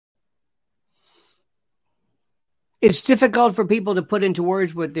It's difficult for people to put into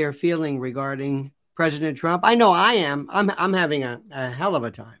words what they're feeling regarding President Trump. I know I am. I'm having a hell of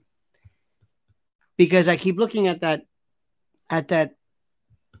a time because I keep looking at that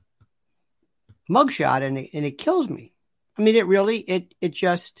mugshot and it kills me. I mean, it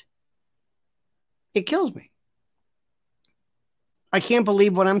kills me. I can't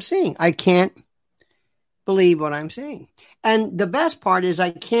believe what I'm seeing. I can't believe what I'm seeing. And the best part is I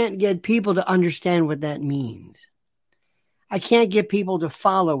can't get people to understand what that means. I can't get people to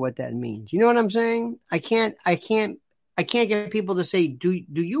follow what that means. You know what I'm saying? I can't get people to say, do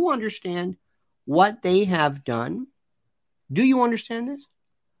you understand what they have done? Do you understand this?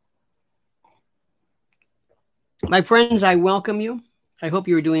 My friends, I welcome you. I hope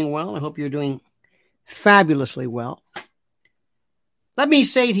you're doing well. I hope you're doing fabulously well. Let me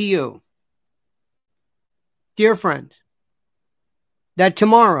say to you, dear friends, that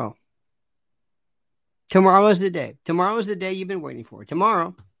tomorrow is the day. Tomorrow is the day you've been waiting for.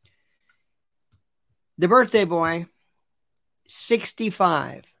 Tomorrow, the birthday boy,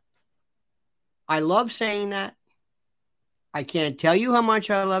 65. I love saying that. I can't tell you how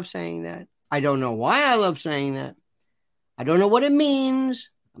much I love saying that. I don't know why I love saying that. I don't know what it means.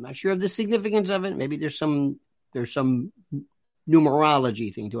 I'm not sure of the significance of it. Maybe there's some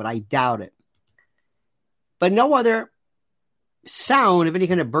numerology thing to it. I doubt it. But no other sound of any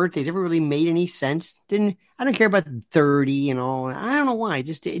kind of birthdays ever really made any sense. I don't care about 30 and all. I don't know why.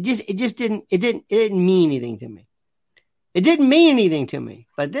 It didn't mean anything to me. It didn't mean anything to me.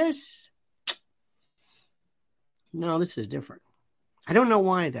 But this is different. I don't know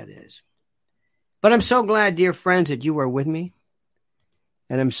why that is. But I'm so glad, dear friends, that you were with me.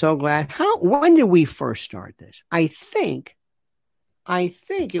 And I'm so glad. When did we first start this? I think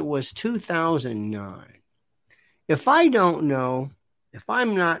it was 2009. If I don't know, if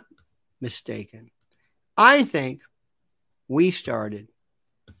I'm not mistaken, I think we started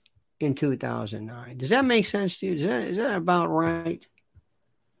in 2009. Does that make sense to you? Is that about right?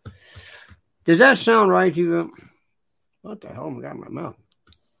 Does that sound right to you? What the hell am I got in my mouth?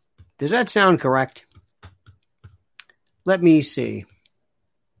 Does that sound correct? Let me see.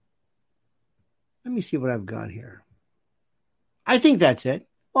 Let me see what I've got here. I think that's it.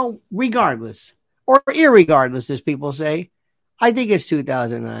 Well, regardless, or irregardless, as people say, I think it's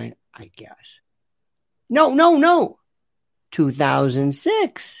 2009, I guess. No.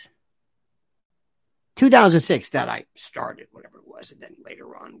 2006. 2006 that I started, whatever it was, and then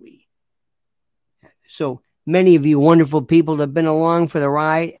later on So many of you wonderful people have been along for the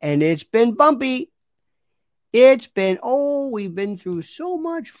ride, and it's been bumpy. We've been through so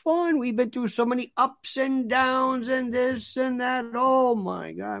much fun. We've been through so many ups and downs and this and that. Oh,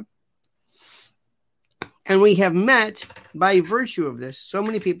 my God. And we have met, by virtue of this, so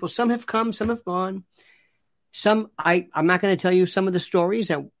many people. Some have come, some have gone. I'm not going to tell you some of the stories.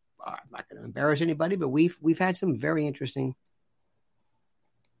 I'm not going to embarrass anybody, but we've had some very interesting,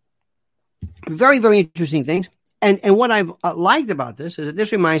 very, very interesting things. And what I've liked about this is that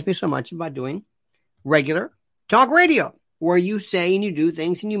this reminds me so much about doing regular talk radio, where you say and you do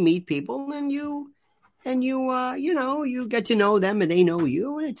things and you meet people and you get to know them and they know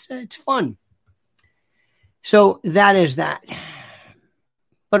you, and it's fun. So that is that.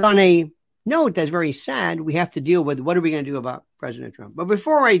 But on a note that's very sad, we have to deal with what are we going to do about President Trump. But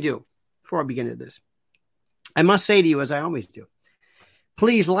before I begin to this, I must say to you, as I always do,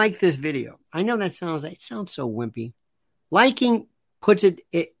 please like this video. I know it sounds so wimpy. Liking puts it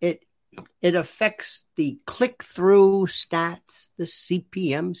affects the click-through stats, the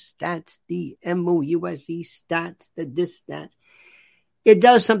CPM stats, the MOUSE stats, the this stats. It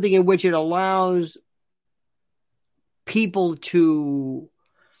does something in which it allows people to,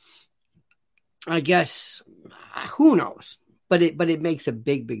 I guess, who knows, but it makes a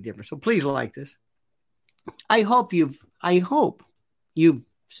big, big difference. So please like this. I hope you've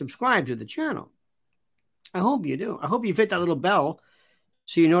subscribed to the channel. I hope you do. I hope you've hit that little bell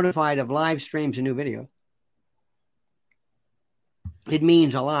so you're notified of live streams and new video. It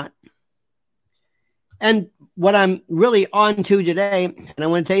means a lot. And what I'm really on to today, and I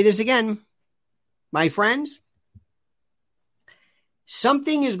want to tell you this again, my friends,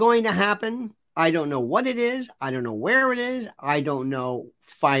 something is going to happen. I don't know what it is. I don't know where it is. I don't know.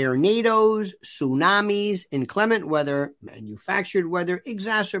 Firenadoes, tsunamis, inclement weather, manufactured weather,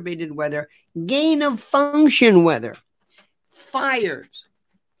 exacerbated weather, gain of function weather, fires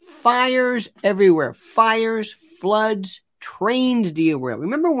everywhere, fires, floods, trains derail.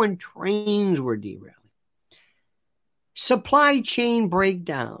 Remember when trains were derailing? Supply chain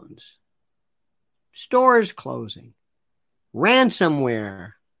breakdowns, stores closing,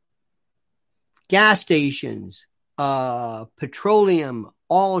 ransomware, gas stations petroleum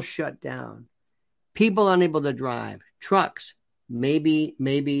all shut down, people unable to drive, trucks, maybe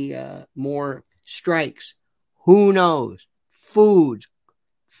more strikes, who knows, food,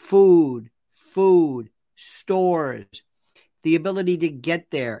 stores, the ability to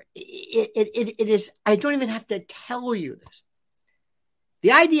get there. It is, I don't even have to tell you this.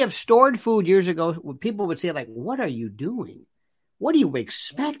 The idea of stored food years ago, people would say, like, what are you doing? What are you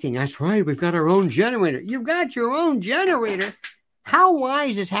expecting? That's right, we've got our own generator. You've got your own generator? How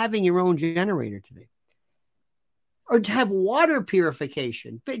wise is having your own generator today? Or to have water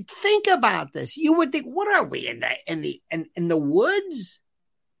purification? But think about this. You would think, what are we in the woods?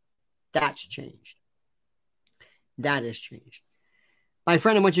 That's changed. That has changed. My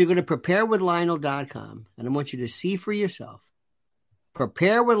friend, I want you to go to preparewithlionel.com and I want you to see for yourself.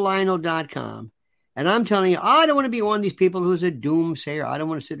 Preparewithlionel.com. And I'm telling you, I don't want to be one of these people who's a doomsayer. I don't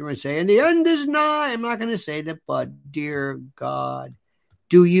want to sit there and say, and the end is nigh. I'm not going to say that, but dear God,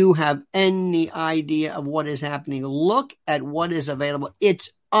 do you have any idea of what is happening? Look at what is available. It's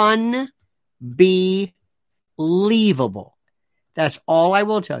unbelievable. That's all I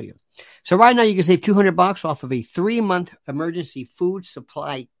will tell you. So right now you can save $200 off of a 3-month emergency food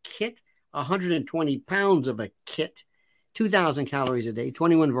supply kit, 120 pounds of a kit, 2,000 calories a day,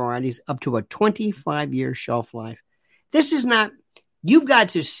 21 varieties, up to a 25-year shelf life. This is not, you've got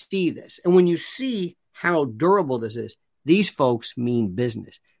to see this. And when you see how durable this is, these folks mean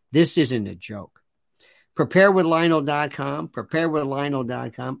business. This isn't a joke. Preparewithlionel.com,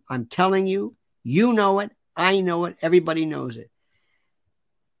 preparewithlionel.com. I'm telling you, you know it. I know it. Everybody knows it.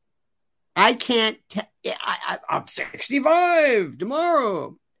 I can't, I'm 65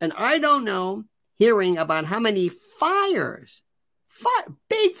 tomorrow. And I don't know, hearing about how many fires,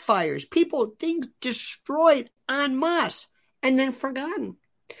 big fires, things destroyed en masse and then forgotten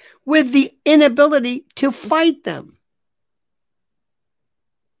with the inability to fight them.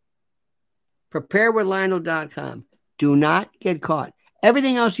 Preparewithlionel.com. Do not get caught.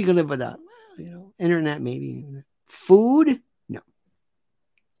 Everything else you can live without. Internet maybe. Food? No.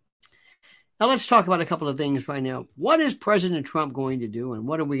 Now let's talk about a couple of things right now. What is President Trump going to do, and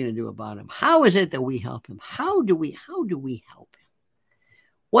what are we going to do about him? How is it that we help him? How do we help him?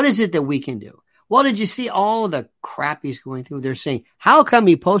 What is it that we can do? Well, did you see all the crap he's going through? They're saying, how come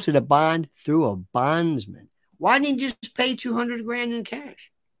he posted a bond through a bondsman? Why didn't he just pay $200,000 in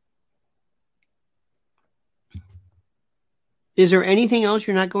cash? Is there anything else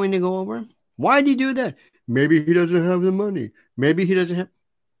you're not going to go over? Why did he do that? Maybe he doesn't have the money. Maybe he doesn't have.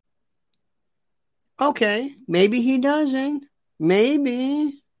 Okay, maybe he doesn't.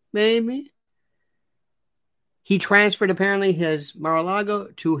 Maybe. He transferred apparently his Mar-a-Lago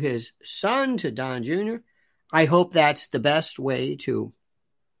to his son, to Don Jr. I hope that's the best way to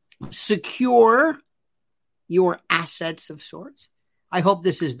secure your assets of sorts. I hope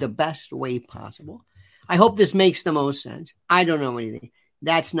this is the best way possible. I hope this makes the most sense. I don't know anything.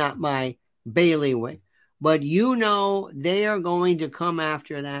 That's not my bailiwick. But they are going to come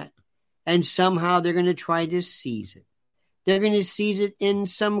after that. And somehow they're going to try to seize it. They're going to seize it in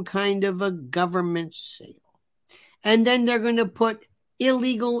some kind of a government sale. And then they're going to put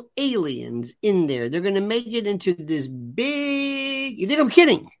illegal aliens in there. They're going to make it into this big... You think I'm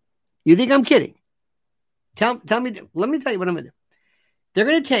kidding? Tell me, let me tell you what I'm going to do. They're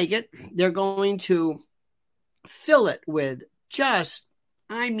going to take it. They're going to fill it with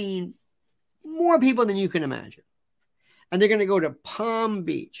more people than you can imagine. And they're going to go to Palm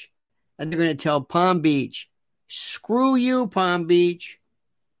Beach. And they're going to tell Palm Beach, screw you, Palm Beach.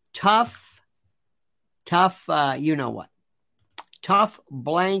 Tough, you know what? Tough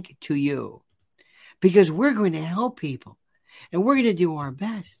blank to you. Because we're going to help people. And we're going to do our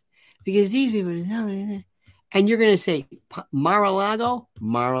best. Because these people... And you're going to say, Mar-a-Lago.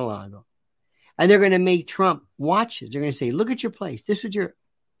 And they're going to make Trump watch it. They're going to say, look at your place. This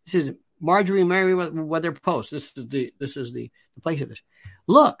is Marjorie Merriweather Post. This is the place of this.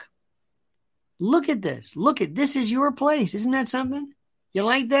 Look at this. This is your place. Isn't that something? You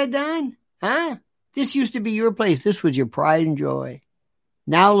like that, Don? Huh? This used to be your place. This was your pride and joy.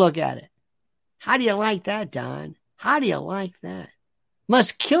 Now look at it. How do you like that, Don? How do you like that?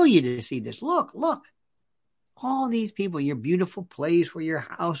 Must kill you to see this. Look. All these people, your beautiful place where your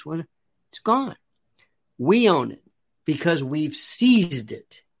house was, it's gone. We own it because we've seized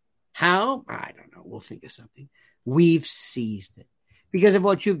it. How? I don't know. We'll think of something. We've seized it. Because of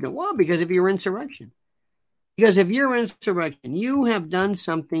what you've done. Well, because of your insurrection. Because of your insurrection, you have done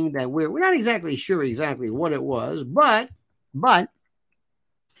something that we're not exactly sure what it was, but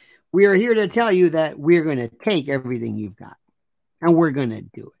we are here to tell you that we're going to take everything you've got. And we're going to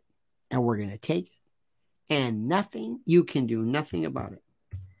do it. And we're going to take it. and you can do nothing about it.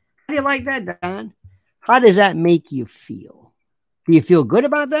 How do you like that, Don? How does that make you feel? Do you feel good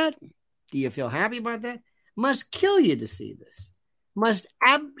about that? Do you feel happy about that? Must kill you to see this. Must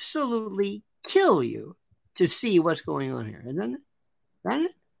absolutely kill you to see what's going on here, isn't it? Right?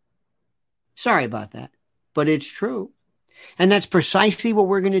 Sorry about that, but it's true. And that's precisely what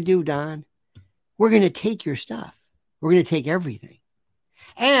we're going to do, Don. We're going to take your stuff. We're going to take everything.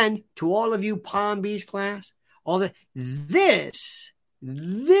 And to all of you Palm Beach class, all that, this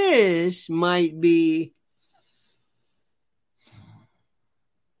might be,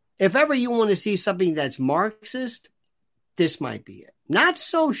 if ever you want to see something that's Marxist, this might be it. Not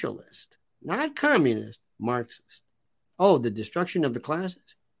socialist, not communist, Marxist. Oh, the destruction of the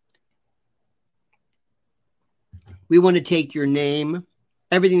classes. We want to take your name,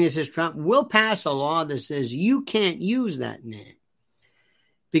 everything that says Trump. We'll pass a law that says you can't use that name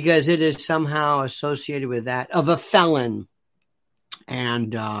because it is somehow associated with that of a felon.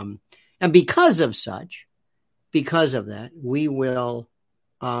 And because of that, we will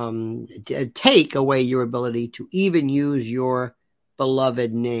take away your ability to even use your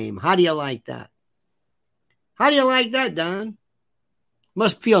beloved name. How do you like that? How do you like that, Don?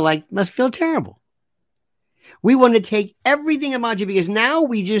 Must feel terrible. We want to take everything about you because now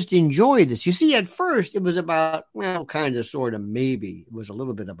we just enjoy this. You see, at first it was about, well, kind of, sort of, maybe it was a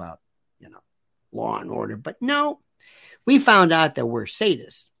little bit about, law and order, but no, we found out that we're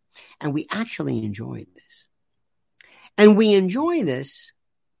sadists and we actually enjoyed this. And we enjoy this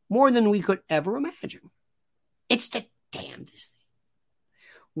more than we could ever imagine. It's the damnedest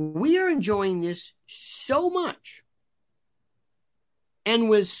thing. We are enjoying this so much and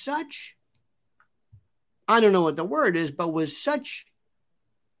with such, I don't know what the word is, but with such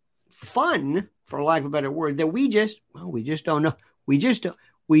fun, for lack of a better word, that we just don't know. We just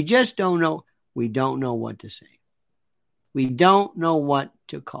don't know. We don't know what to say. We don't know what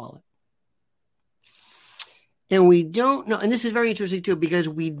to call it. And we don't know, and this is very interesting too, because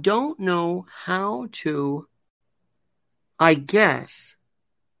we don't know how to, I guess,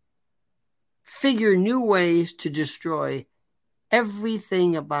 figure new ways to destroy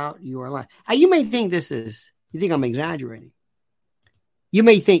everything about your life. Now, you may think you think I'm exaggerating. You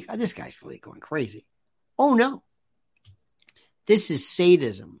may think, oh, this guy's really going crazy. Oh, no. This is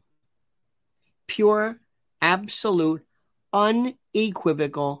sadism. Pure, absolute,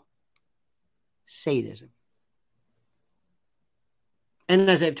 unequivocal sadism. And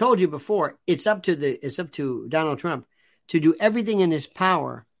as I've told you before, it's up to Donald Trump to do everything in his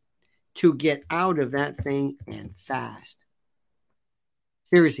power to get out of that thing and fast.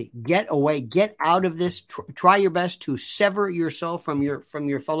 Seriously, get away, get out of this. Try your best to sever yourself from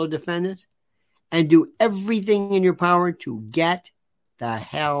your fellow defendants and do everything in your power to get the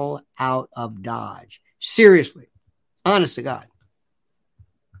hell out of Dodge. Seriously, honest to God.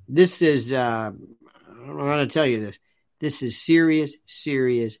 This is, I don't know how to tell you this. This is serious,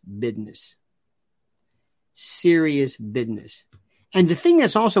 serious business. Serious business. And the thing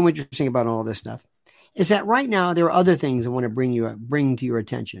that's also interesting about all this stuff is that right now there are other things I want to bring to your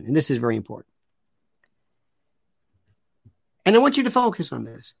attention. And this is very important. And I want you to focus on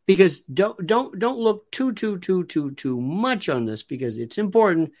this because don't look too much on this because it's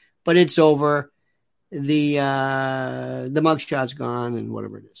important, but it's over. The mugshot's gone and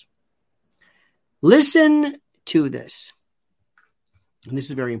whatever it is. Listen to this. And this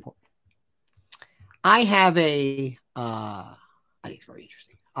is very important. I have I think it's very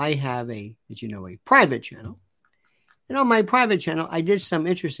interesting. I have a private channel. And on my private channel, I did some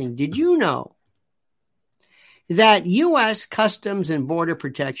interesting. Did you know that U.S. Customs and Border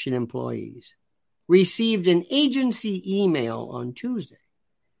Protection employees received an agency email on Tuesday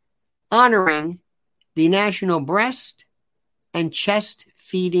honoring the National Breast and Chest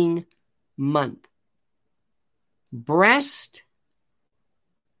Feeding Month? Breast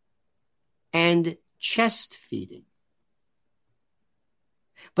and chest feeding.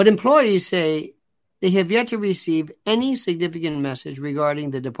 But employees say they have yet to receive any significant message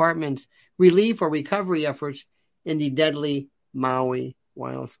regarding the department's relief or recovery efforts in the deadly Maui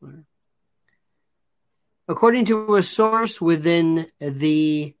wildfire. According to a source within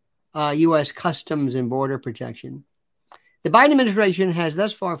the U.S. Customs and Border Protection, the Biden administration has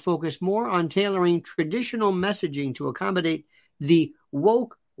thus far focused more on tailoring traditional messaging to accommodate the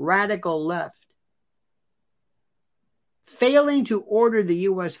woke radical left, failing to order the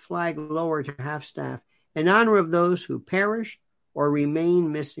U.S. flag lowered to half-staff in honor of those who perished or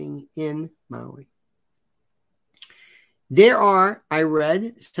remain missing in Maui. There are, I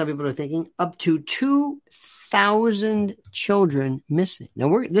read, some people are thinking, up to 2,000 children missing.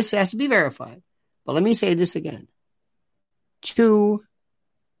 Now, this has to be verified, But let me say this again.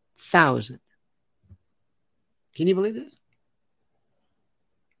 2,000. Can you believe this?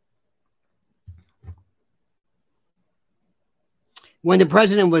 When the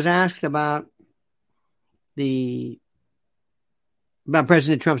president was asked about President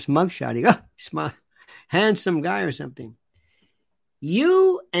Trump's mugshot, he goes, smile, handsome guy or something.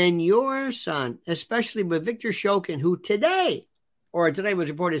 You and your son, especially with Victor Shokin, who today was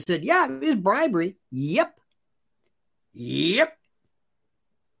reported, said, yeah, it was bribery. Yep.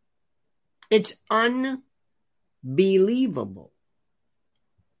 It's unbelievable.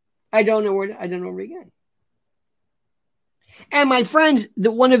 I don't know where to begin. And my friends,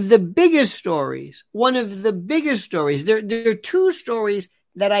 one of the biggest stories, there are two stories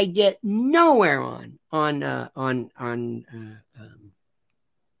that I get nowhere on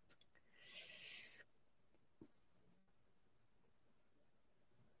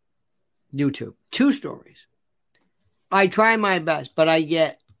YouTube. Two stories. I try my best, but I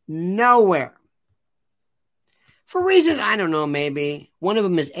get nowhere. For reasons, I don't know, maybe. One of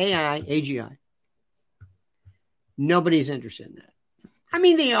them is AGI. Nobody's interested in that. I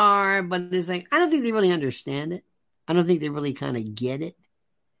mean, they are, but it's like, I don't think they really understand it. I don't think they really kind of get it.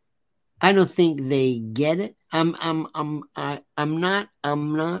 I don't think they get it. I'm not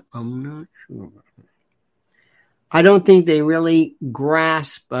sure. I don't think they really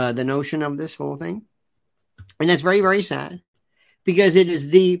grasp the notion of this whole thing. And that's very, very sad because it is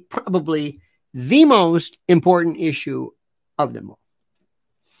probably the most important issue of them all.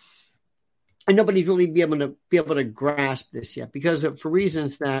 And nobody's really be able to grasp this yet because for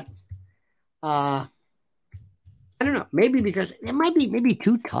reasons that I don't know, maybe because it might be maybe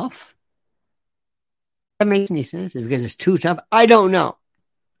too tough. That makes any sense because it's too tough. I don't know.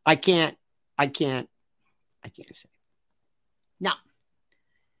 I can't say. Now,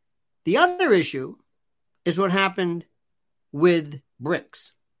 the other issue is what happened with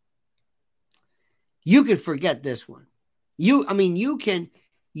BRICS. You could forget this one. You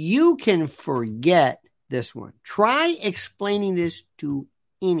can forget this one. Try explaining this to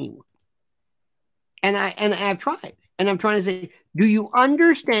anyone. And I've tried. And I'm trying to say, do you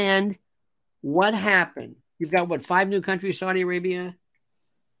understand what happened? You've got 5 new countries, Saudi Arabia,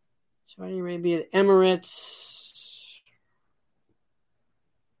 Emirates.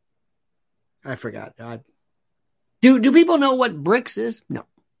 I forgot. Do people know what BRICS is? No.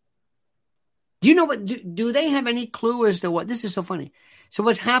 Do you know what? Do they have any clue as to what? This is so funny. So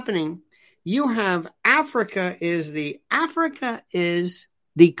what's happening? You have Africa is the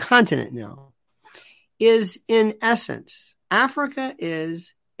continent now. Is in essence, Africa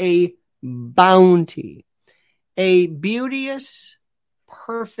is a bounty, a beauteous,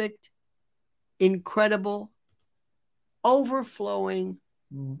 perfect, incredible, overflowing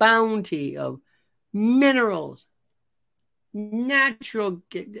bounty of minerals, natural,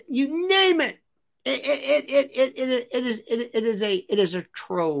 you name it. It is a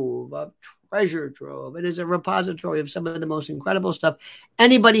trove, a treasure trove. It is a repository of some of the most incredible stuff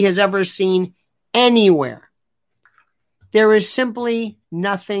anybody has ever seen anywhere. There is simply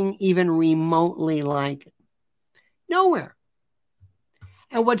nothing even remotely like it. Nowhere.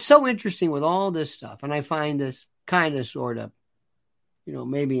 And what's so interesting with all this stuff, and I find this kind of sort of,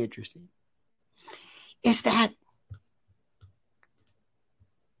 maybe interesting, is that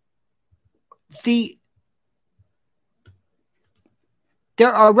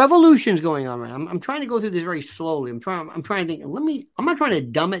there are revolutions going on right now. I'm trying to go through this very slowly. I'm trying to think. I'm not trying to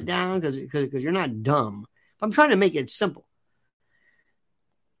dumb it down because you're not dumb. But I'm trying to make it simple.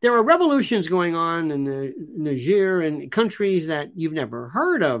 There are revolutions going on in Niger and countries that you've never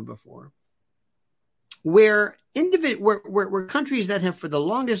heard of before, where countries that have for the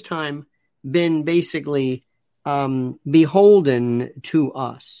longest time been basically beholden to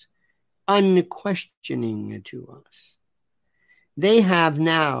us, unquestioning to us. They have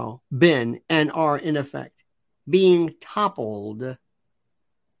now been and are in effect being toppled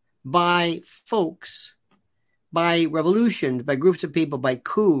by folks, by revolutions, by groups of people, by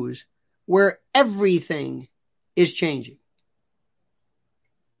coups, where everything is changing.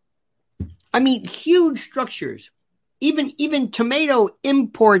 I mean, huge structures, even tomato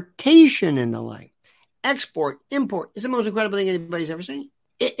importation and the like, export, import. It's the most incredible thing anybody's ever seen.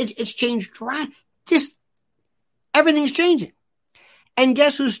 It's changed. Just everything's changing. And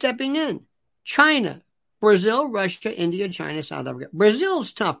guess who's stepping in? China, Brazil, Russia, India, China, South Africa.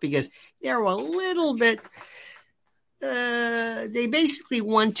 Brazil's tough because they're a little bit, they basically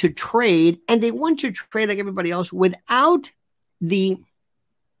want to trade, and they want to trade like everybody else without the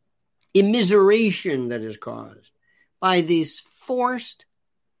immiseration that is caused by these forced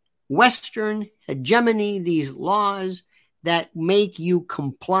Western hegemony, these laws that make you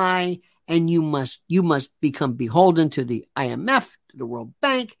comply, and you must become beholden to the IMF, to the World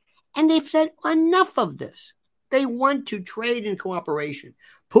Bank. And they've said enough of this. They want to trade in cooperation.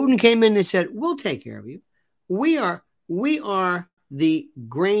 Putin came in and said, we'll take care of you. We are the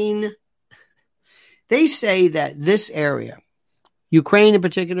grain. They say that this area, Ukraine in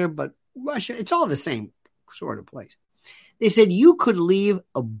particular, but Russia, it's all the same sort of place. They said you could leave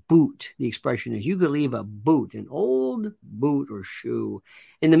a boot. The expression is you could leave a boot, an old boot or shoe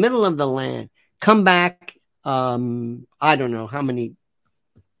in the middle of the land, come back, I don't know how many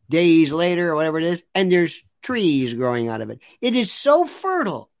days later or whatever it is, and there's trees growing out of it. It is so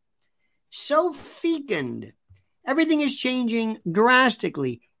fertile, so fecund. Everything is changing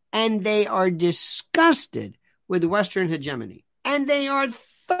drastically, and they are disgusted with Western hegemony, and they are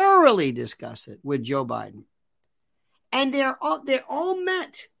thoroughly disgusted with Joe Biden. And they're all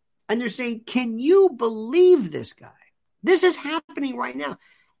met, and they're saying, can you believe this guy? This is happening right now.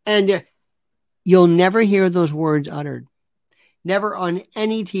 And you'll never hear those words uttered. Never on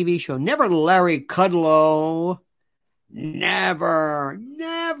any TV show. Never Larry Kudlow. Never.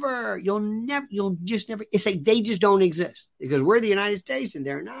 You'll just never. It's like they just don't exist because we're the United States and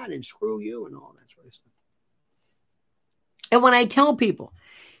they're not, and screw you and all that sort of stuff. And when I tell people,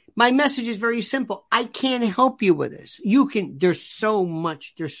 my message is very simple. I can't help you with this. There's so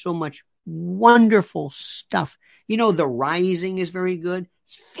much wonderful stuff. You know, The Rising is very good.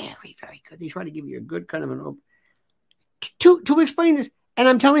 It's very, very good. They try to give you a good kind of an open to explain this. And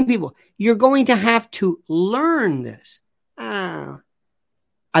I'm telling people, you're going to have to learn this. I've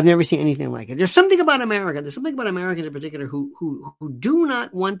never seen anything like it. There's something about America. There's something about Americans in particular who do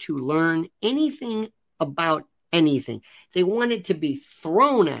not want to learn anything about anything. They want it to be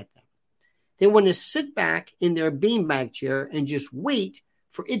thrown at them. They want to sit back in their beanbag chair and just wait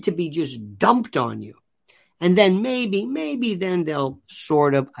for it to be just dumped on you. And then maybe then they'll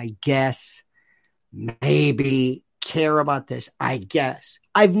sort of, I guess, maybe care about this, I guess.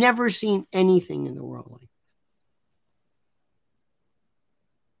 I've never seen anything in the world like this.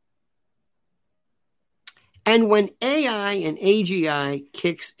 And when AI and AGI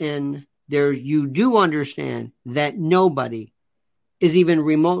kicks in, there you do understand that nobody is even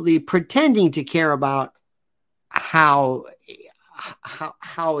remotely pretending to care about how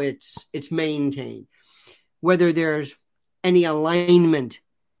it's maintained, whether there's any alignment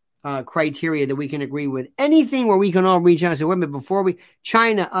criteria that we can agree with, anything where we can all reach out and say, wait a minute, before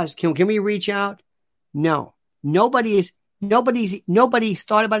China, us, can we reach out? No, nobody's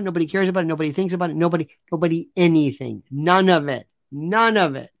thought about it. Nobody cares about it. Nobody thinks about it. Nobody anything. None of it.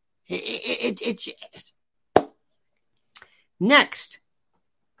 It's next.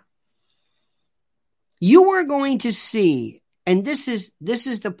 You are going to see, and this is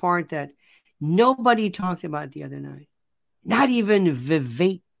the part that nobody talked about the other night. Not even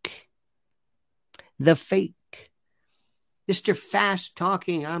Vivek, the fake. Mr. Fast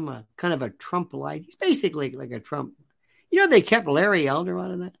talking, I'm a kind of a Trump light. He's basically like a Trump. You know, they kept Larry Elder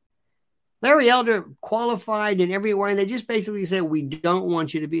out of that. Larry Elder qualified in everywhere, and they just basically said, we don't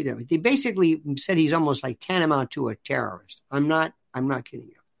want you to be there. They basically said he's almost like tantamount to a terrorist. I'm not kidding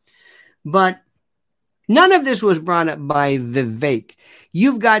you. But none of this was brought up by Vivek.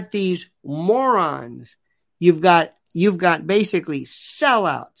 You've got these morons. You've got basically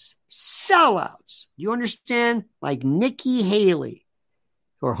sellouts. You understand? Like Nikki Haley,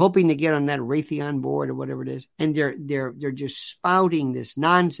 who are hoping to get on that Raytheon board or whatever it is, and they're just spouting this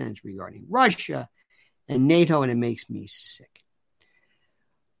nonsense regarding Russia and NATO, and it makes me sick.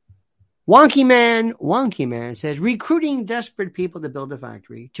 Wonky Man says, recruiting desperate people to build a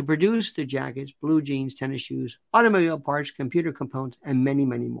factory to produce the jackets, blue jeans, tennis shoes, automobile parts, computer components, and many,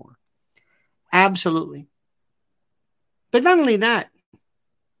 many more. Absolutely. But not only that,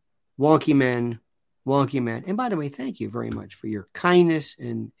 Wonky Man. And by the way, thank you very much for your kindness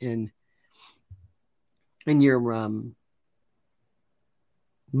and your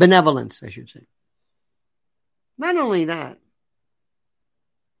benevolence, I should say. Not only that,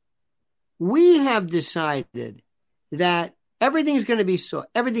 we have decided that everything's going to be the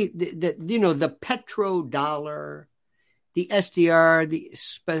petrodollar, the SDR, the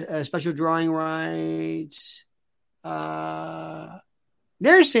special drawing rights,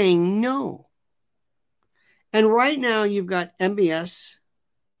 they're saying no. And right now you've got MBS,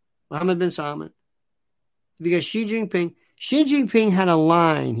 Mohammed bin Salman. You've got Xi Jinping. Xi Jinping had a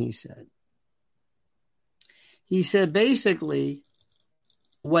line, he said. He said basically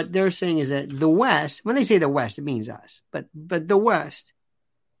what they're saying is that the West, when they say the West, it means us, but the West,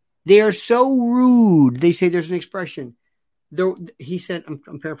 they are so rude. They say there's an expression. He said,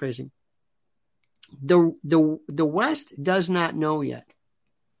 I'm paraphrasing, the West does not know yet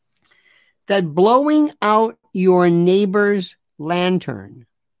that blowing out your neighbor's lantern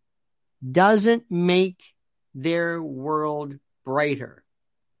doesn't make their world brighter.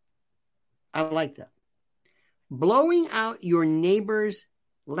 I like that. Blowing out your neighbor's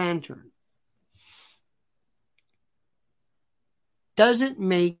lantern doesn't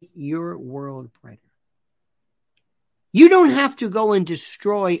make your world brighter. You don't have to go and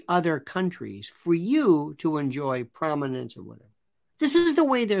destroy other countries for you to enjoy prominence or whatever. This is the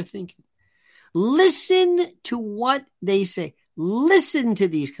way they're thinking. Listen to what they say. Listen to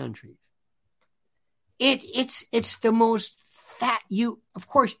these countries. It's the most fat. Of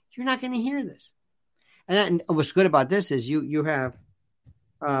course, you're not going to hear this. And what's good about this is you have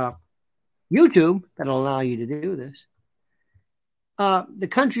YouTube that'll allow you to do this. The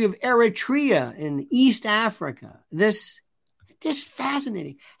country of Eritrea in East Africa. This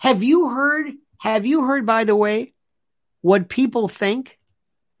fascinating. Have you heard, by the way, what people think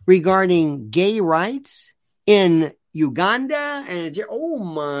regarding gay rights in Uganda? And oh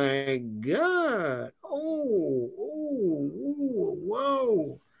my God.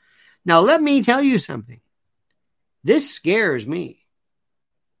 Whoa. Now, let me tell you something. This scares me.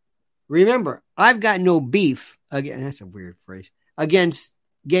 Remember, I've got no beef. Again, that's a weird phrase. Against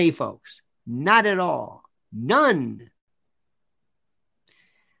gay folks. Not at all. None.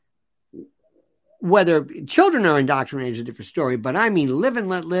 Whether children are indoctrinated is a different story, but I mean, live and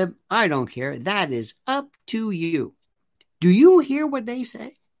let live. I don't care. That is up to you. Do you hear what they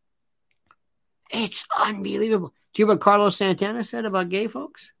say? It's unbelievable. Do you hear what Carlos Santana said about gay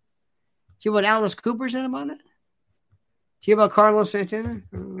folks? Do you hear what Alice Cooper said about it? Do you hear about Carlos Santana?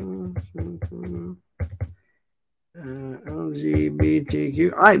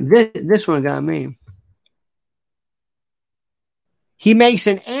 LGBTQ. This one got me. He makes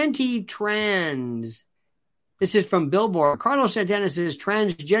an anti-trans. This is from Billboard. Carlos Santana says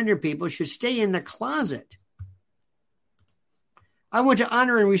transgender people should stay in the closet. I want to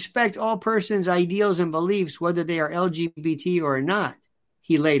honor and respect all persons' ideals and beliefs, whether they are LGBT or not,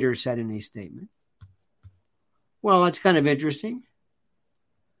 he later said in a statement. Well, that's kind of interesting.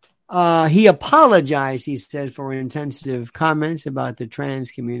 He apologized, he said, for insensitive comments about the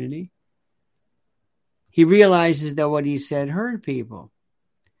trans community. He realizes that what he said hurt people.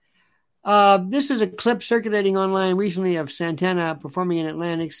 This was a clip circulating online recently of Santana performing in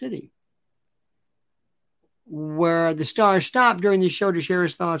Atlantic City, where the star stopped during the show to share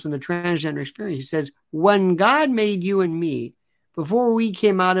his thoughts on the transgender experience. He says, when God made you and me, before we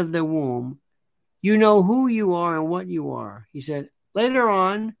came out of the womb, you know who you are and what you are. He said, later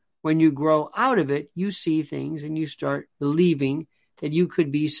on, when you grow out of it, you see things and you start believing that you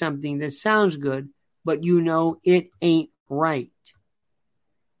could be something that sounds good, but you know it ain't right.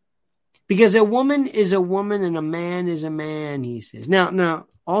 Because a woman is a woman and a man is a man, he says. Now,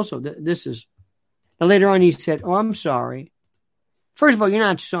 also, this is, later on he said, oh, I'm sorry. First of all, you're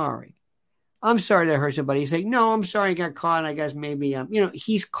not sorry. I'm sorry that I hurt somebody. He's like, no, I'm sorry I got caught. I guess maybe,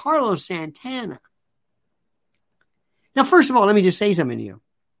 he's Carlos Santana. Now, first of all, let me just say something to you.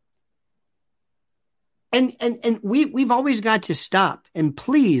 And we've always got to stop. And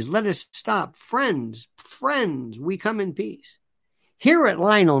please let us stop. Friends, we come in peace. Here at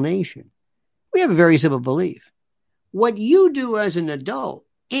Lionel Nation, we have a very simple belief. What you do as an adult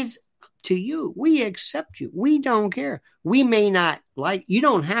is up to you. We accept you. We don't care. We may not like, you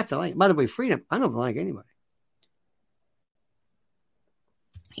don't have to like. By the way, freedom, I don't like anybody.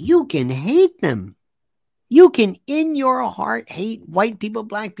 You can hate them. You can, in your heart, hate white people,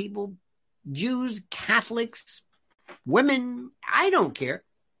 black people, Jews, Catholics, women. I don't care.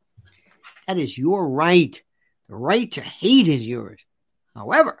 That is your right. The right to hate is yours.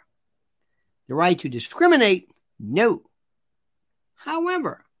 However, the right to discriminate, no.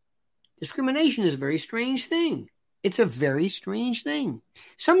 However, discrimination is a very strange thing. It's a very strange thing.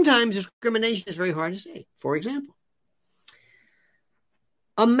 Sometimes discrimination is very hard to say. For example,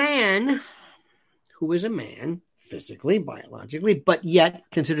 a man who is a man, physically, biologically, but yet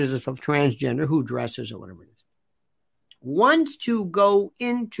considers himself transgender, who dresses or whatever it is, wants to go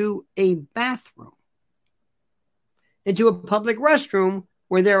into a bathroom, into a public restroom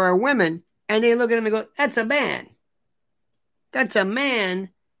where there are women, and they look at him and go, that's a man. That's a man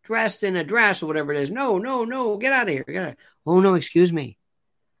dressed in a dress or whatever it is. No, get out of here. Get out of here. Oh, no, excuse me.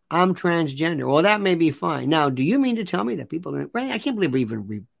 I'm transgender. Well, that may be fine. Now, do you mean to tell me that people, I can't believe we're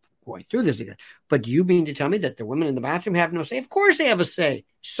even going through this again, but do you mean to tell me that the women in the bathroom have no say? Of course they have a say.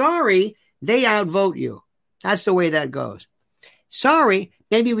 Sorry, they outvote you. That's the way that goes. Sorry,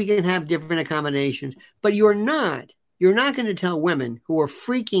 maybe we can have different accommodations, but you're not You're not going to tell women who are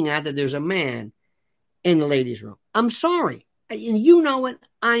freaking out that there's a man in the ladies' room. I'm sorry. And you know it.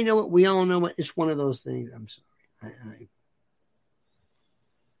 I know it. We all know it. It's one of those things. I'm sorry.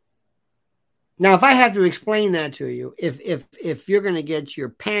 Now, if I have to explain that to you, if you're going to get your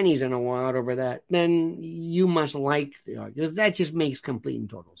panties in a wad over that, then you must like the argument. That just makes complete and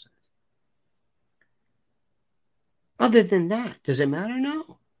total sense. Other than that, does it matter?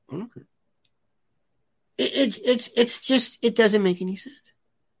 No. Okay. It's just, it doesn't make any sense.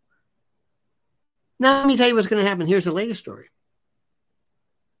 Now, let me tell you what's going to happen. Here's the latest story.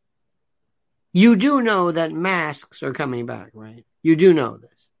 You do know that masks are coming back, right? You do know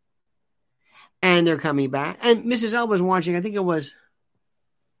this. And they're coming back. And Mrs. L was watching, I think it was,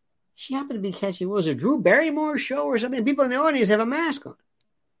 she happened to be catching, what was it, Drew Barrymore's show or something? People in the audience have a mask on.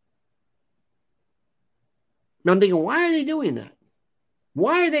 And I'm thinking, why are they doing that?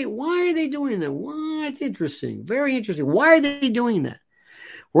 Why are they doing that? Well, it's interesting. Very interesting. Why are they doing that?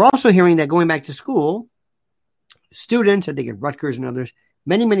 We're also hearing that going back to school, students, I think at Rutgers and others,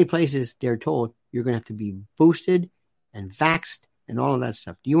 many places, they're told you're going to have to be boosted and vaxxed and all of that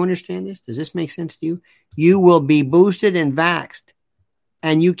stuff. Do you understand this? Does this make sense to you? You will be boosted and vaxxed,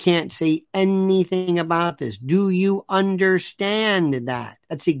 and you can't say anything about this. Do you understand that?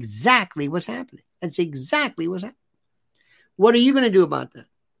 That's exactly what's happening. That's exactly what's happening. What are you going to do about that?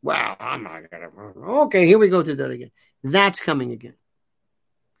 Well, I'm not going to. Okay, here we go through that again. That's coming again.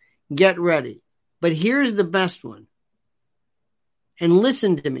 Get ready. But here's the best one. And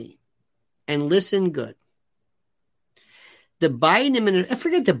listen to me. And listen good. The Biden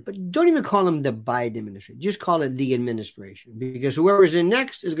administration, don't even call them the Biden administration. Just call it the administration. Because whoever's in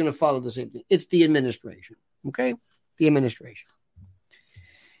next is going to follow the same thing. It's the administration. Okay? The administration.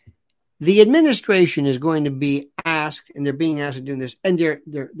 The administration is going to be asked, and they're being asked to do this, and they're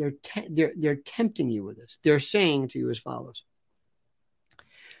tempting you with this. They're saying to you as follows.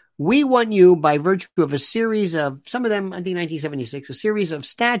 We want you, by virtue of a series of, some of them, I think 1976, a series of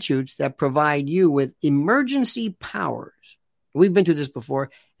statutes that provide you with emergency powers. We've been through this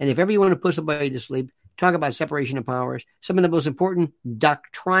before, and if ever you want to put somebody to sleep, talk about separation of powers, some of the most important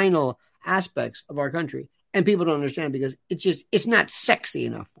doctrinal aspects of our country. And people don't understand because it's not sexy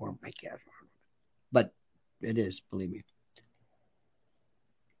enough for them, I guess. But it is, believe me.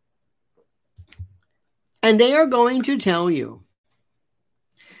 And they are going to tell you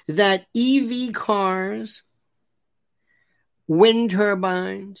that EV cars, wind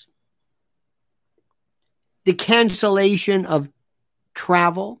turbines, the cancellation of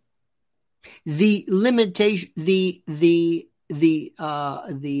travel, the limitation,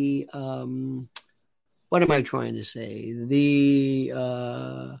 what am I trying to say? The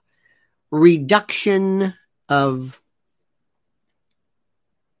reduction of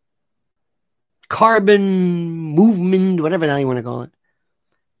carbon movement, whatever the hell you want to call it.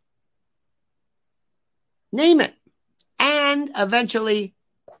 Name it. And eventually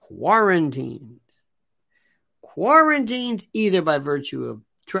quarantines. Quarantines either by virtue of,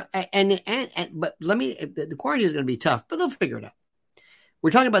 but the quarantine is going to be tough, but they'll figure it out. We're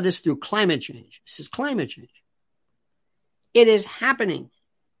talking about this through climate change. This is climate change. It is happening.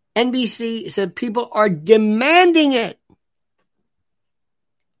 NBC said people are demanding it.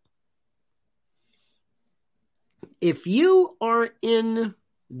 If you are in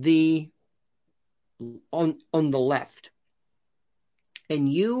on the left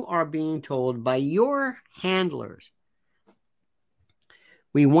and you are being told by your handlers,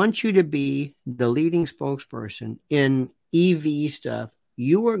 we want you to be the leading spokesperson in EV stuff,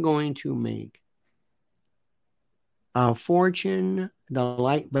 you are going to make a fortune,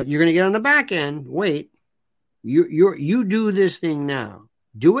 but you're going to get on the back end. Wait, you do this thing now.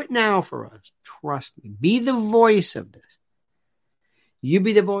 Do it now for us. Trust me. Be the voice of this. You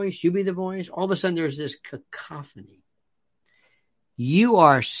be the voice. You be the voice. All of a sudden, there's this cacophony. You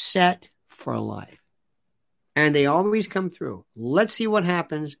are set for life. And they always come through. Let's see what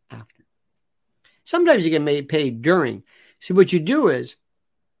happens after. Sometimes you get paid during. See, what you do is,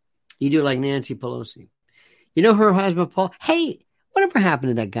 you do like Nancy Pelosi. You know her husband, Paul? Hey, whatever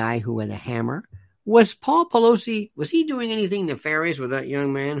happened to that guy who had a hammer? Was Paul Pelosi, was he doing anything nefarious with that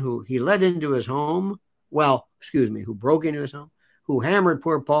young man who he led into his home? Well, who broke into his home? Who hammered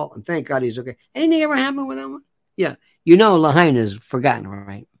poor Paul? And thank God he's okay. Anything ever happened with that one? Yeah. You know Lahaina's forgotten,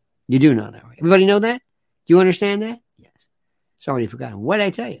 right? You do know that, right? Everybody know that? Do you understand that? Yes. It's already forgotten. What did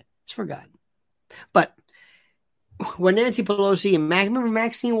I tell you? It's forgotten. But when Nancy Pelosi and remember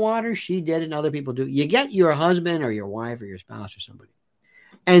Maxine Waters, she did it and other people do. You get your husband or your wife or your spouse or somebody,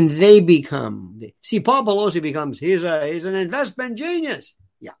 and they become, Paul Pelosi becomes, he's an investment genius.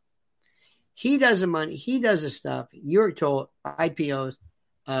 Yeah. He does the money. He does the stuff. You're told IPOs,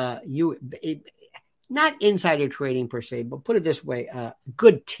 not insider trading per se, but put it this way,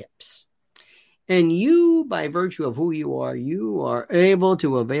 good tips. And you, by virtue of who you are able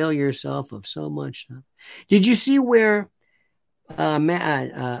to avail yourself of so much stuff. Did you see where Bob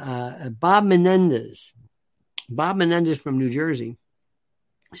Menendez from New Jersey,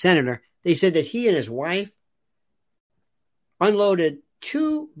 senator, they said that he and his wife unloaded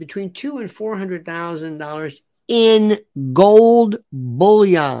between $200,000 and $400,000 in gold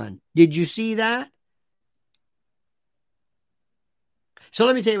bullion. Did you see that? So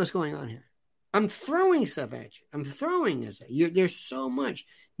let me tell you what's going on here. I'm throwing stuff at you. I'm throwing it at you. There's so much.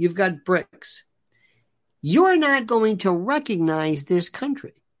 You've got BRICS. You're not going to recognize this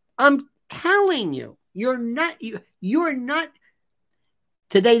country. I'm telling you, you're not.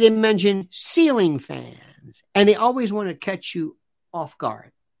 Today they mentioned ceiling fans, and they always want to catch you off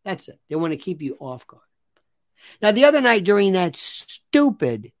guard. That's it. They want to keep you off guard. Now, the other night during that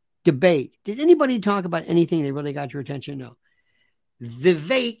stupid debate, did anybody talk about anything that really got your attention? No.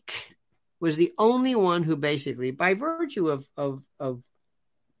 Vivek was the only one who basically, by virtue of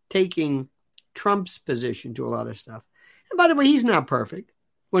taking Trump's position to a lot of stuff. And by the way, he's not perfect.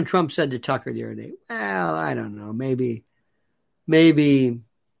 When Trump said to Tucker the other day, well, I don't know, maybe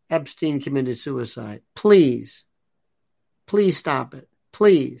Epstein committed suicide. Please stop it.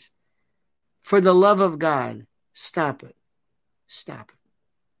 Please. For the love of God, stop it. Stop it.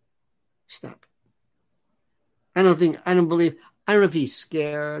 Stop it. I don't know if he's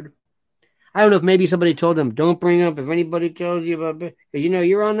scared. I don't know if maybe somebody told him, don't bring up if anybody tells you about it. Because,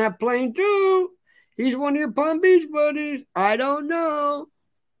 you're on that plane too. He's one of your Palm Beach buddies. I don't know.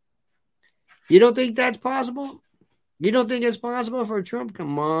 You don't think that's possible? You don't think it's possible for Trump?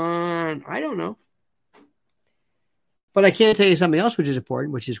 Come on. I don't know. But I can tell you something else which is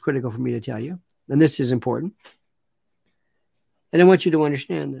important, which is critical for me to tell you. And this is important. And I want you to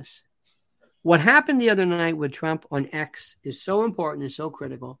understand this. What happened the other night with Trump on X is so important and so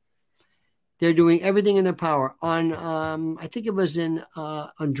critical. They're doing everything in their power. On, I think it was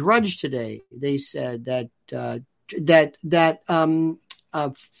on Drudge today. They said that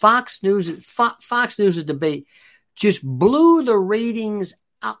Fox News' debate just blew the ratings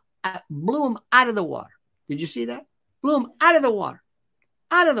out, blew them out of the water. Did you see that? Blew them out of the water.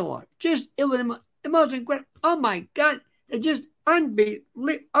 Out of the water. Just, it was the most incredible. Oh my God. It just unbelievable.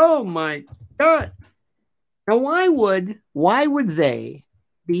 Oh my God. Now, why would they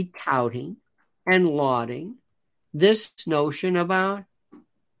be touting and lauding this notion about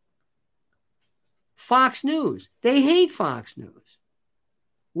Fox News? They hate Fox News.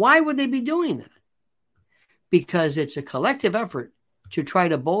 Why would they be doing that? Because it's a collective effort to try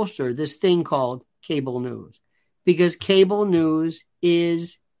to bolster this thing called cable news. Because cable news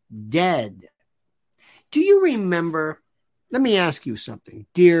is dead. Do you remember? Let me ask you something,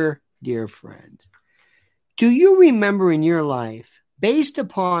 dear friends. Do you remember in your life, based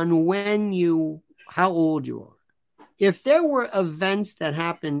upon how old you are, if there were events that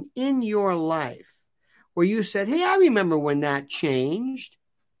happened in your life where you said, hey, I remember when that changed.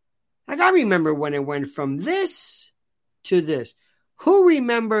 Like, I remember when it went from this to this. Who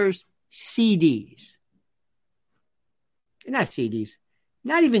remembers CDs? Not CDs,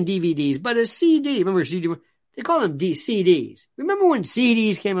 not even DVDs, but a CD. Remember CD? They call them CDs. Remember when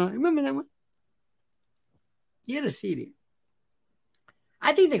CDs came out? Remember that one? You had a CD.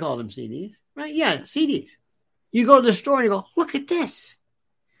 I think they called them CDs, right? Yeah, CDs. You go to the store and you go, look at this.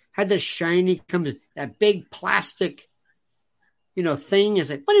 Had the shiny, that big plastic, thing. It's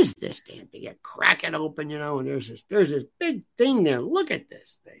like, what is this damn thing? You crack it open, and there's this big thing there. Look at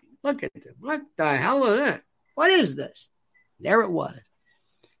this thing. Look at it. What the hell is that? What is this? There it was.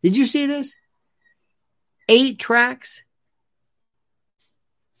 Did you see this? 8 tracks.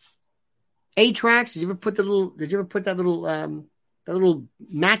 8 tracks. Did you ever put that little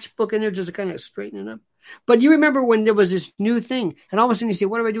matchbook in there just to kind of straighten it up? But you remember when there was this new thing, and all of a sudden you say,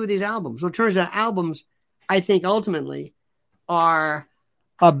 what do I do with these albums? Well, it turns out albums, I think, ultimately are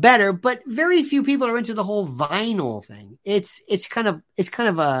better, but very few people are into the whole vinyl thing. It's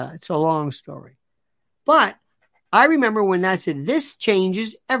a long story. But I remember when that said, this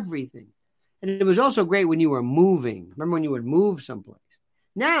changes everything. And it was also great when you were moving. Remember when you would move someplace?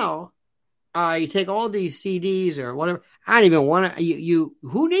 Now, you take all these CDs or whatever. I don't even want to.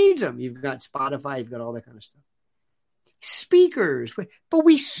 Who needs them? You've got Spotify. You've got all that kind of stuff. Speakers. But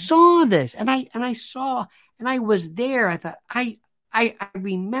we saw this, and I was there. I thought, I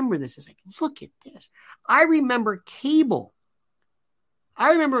remember this. It's like, look at this. I remember cable.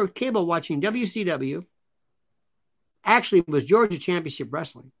 Watching WCW. Actually, it was Georgia Championship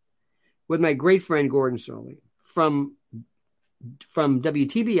Wrestling, with my great friend Gordon Soley from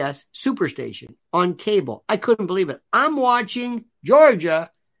WTBS Superstation on cable. I couldn't believe it. I'm watching Georgia,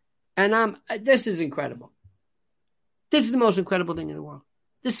 and this is incredible. This is the most incredible thing in the world.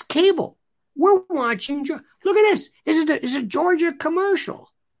 This cable. We're watching. Look at this. This is a Georgia commercial.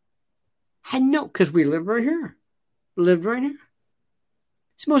 Because we live right here. Lived right here.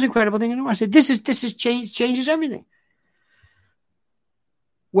 It's the most incredible thing in the world. I said, this is changes everything.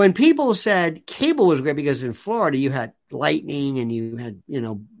 When people said cable was great because in Florida you had lightning and you had,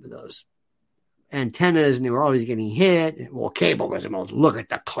 those antennas and they were always getting hit. Well, cable was the most, look at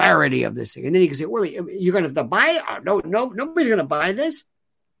the clarity of this thing. And then you can say, wait, you're going to have to buy it? No, nobody's going to buy this.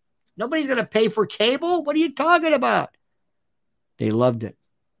 Nobody's going to pay for cable. What are you talking about? They loved it.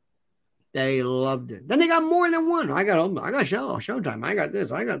 They loved it. Then they got more than one. I got Showtime. I got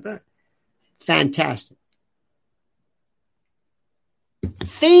this. I got that. Fantastic.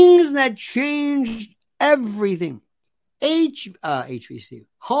 Things that changed everything. HVC,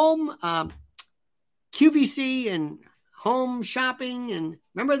 home, QVC, and home shopping, and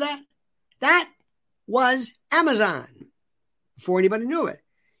remember that? That was Amazon. Before anybody knew it,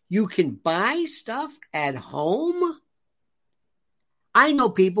 you can buy stuff at home. I know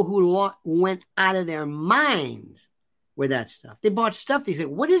people who went out of their minds with that stuff. They bought stuff. They said,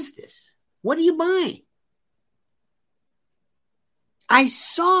 "What is this? What are you buying?" I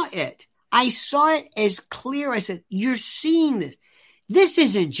saw it. I saw it as clear. I said, you're seeing this. This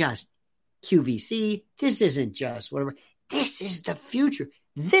isn't just QVC. This isn't just whatever. This is the future.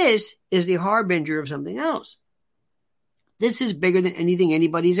 This is the harbinger of something else. This is bigger than anything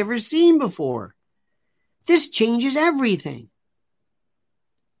anybody's ever seen before. This changes everything.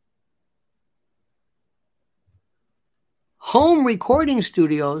 Home recording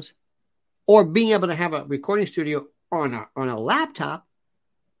studios, or being able to have a recording studio on a laptop.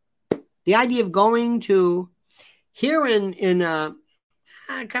 The idea of going to here in kind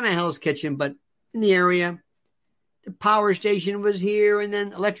of Hell's Kitchen, but in the area, the power station was here, and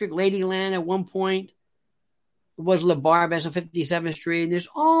then Electric Ladyland at one point. It was La Barbès on 57th Street, and there's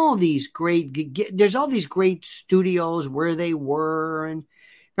all these great studios where they were. And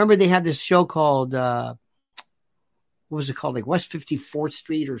remember, they had this show called what was it called, like West 54th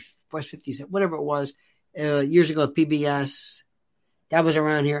Street or West 57th, whatever it was. Years ago at PBS, that was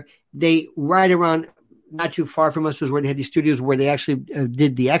around here. They right around, not too far from us, was where they had these studios where they actually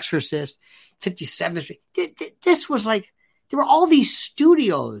did The Exorcist. 57th Street. This was like, there were all these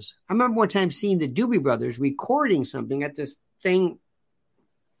studios. I remember one time seeing the Doobie Brothers recording something at this thing.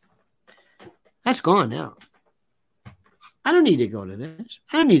 That's gone now. I don't need to go to this.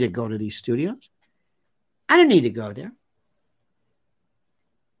 I don't need to go to these studios. I don't need to go there.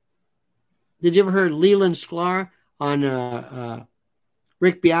 Did you ever hear Leland Sklar on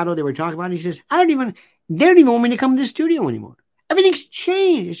Rick Beato? They were talking about it. He says, they don't even want me to come to the studio anymore. Everything's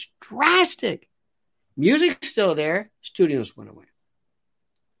changed. It's drastic. Music's still there. Studios went away.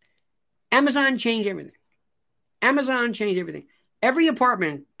 Amazon changed everything. Every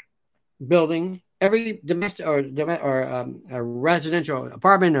apartment building, every domestic or residential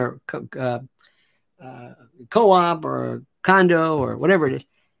apartment or co-op or condo or whatever it is,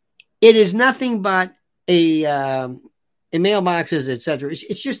 it is nothing but a mailboxes, etc.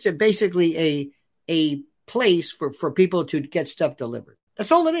 It's just basically a place for people to get stuff delivered.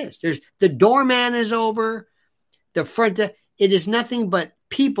 That's all it is. There's the doorman is over, the front. It is nothing but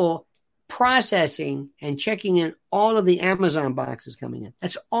people processing and checking in all of the Amazon boxes coming in.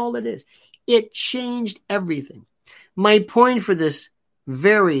 That's all it is. It changed everything. My point for this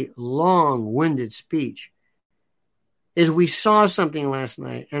very long-winded speech is we saw something last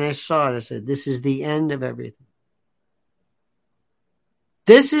night, and I saw it. I said, this is the end of everything.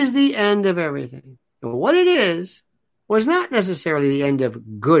 This is the end of everything. And what it is was not necessarily the end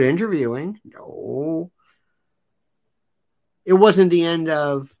of good interviewing. No. It wasn't the end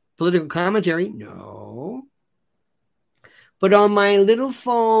of political commentary. No. But on my little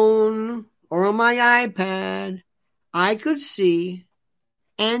phone or on my iPad, I could see,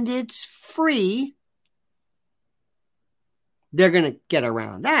 and it's free. They're going to get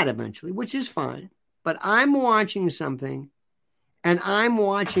around that eventually, which is fine. But I'm watching something, and I'm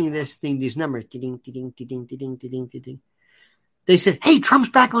watching this thing, these numbers. They said, hey, Trump's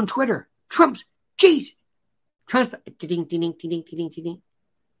back on Twitter. Trump's back.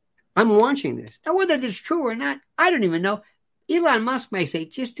 I'm watching this. Now, whether it's true or not, I don't even know. Elon Musk may say,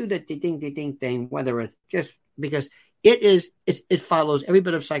 just do the thing, whether it's just because it follows every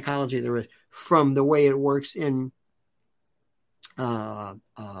bit of psychology there is from the way it works in what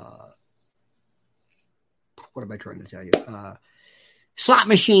am I trying to tell you? Slot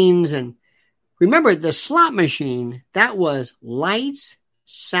machines and Remember, the slot machine, that was lights,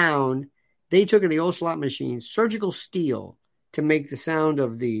 sound. They took in the old slot machine, surgical steel, to make the sound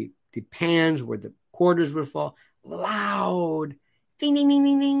of the pans where the quarters would fall. Loud. Ding, ding, ding,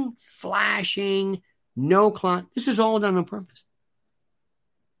 ding, ding. Flashing. No clock. This is all done on purpose.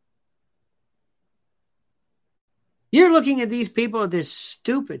 You're looking at these people at this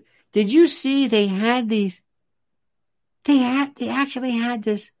stupid. Did you see they had these? They actually had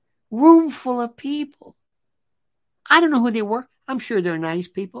this room full of people. I don't know who they were. I'm sure they're nice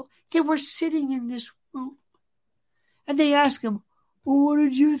people. They were sitting in this room. And they asked them, well, what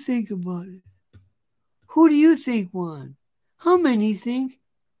did you think about it? Who do you think won? How many think?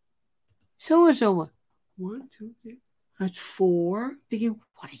 So-and-so won. 1, 2, 3. That's 4. Thinking,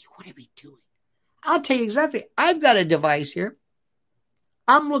 what are we doing? I'll tell you exactly. I've got a device here.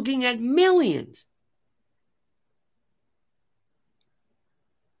 I'm looking at millions.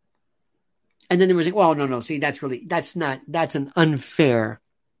 And then there was like, well, no. See, that's an unfair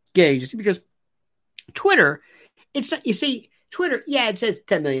gauge. See, because Twitter, it's not, you see, Twitter, yeah, it says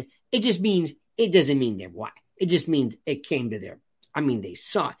 10 million. It doesn't mean they're what. It just means it came to they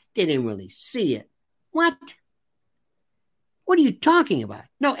saw it. They didn't really see it. What? What are you talking about?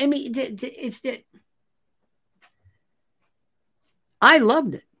 No, I mean, it's that. I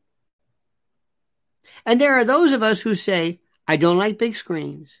loved it. And there are those of us who say, I don't like big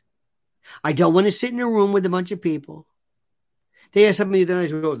screens. I don't want to sit in a room with a bunch of people. They have somebody that I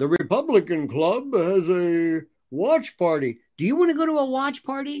go, the Republican Club has a watch party. Do you want to go to a watch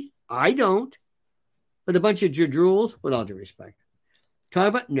party? I don't. With a bunch of jadrules, with all due respect. Talk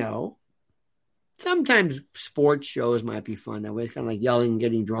about, no. Sometimes sports shows might be fun that way. It's kind of like yelling,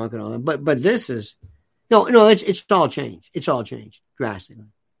 getting drunk and all that. But this is, no, it's all changed. It's all changed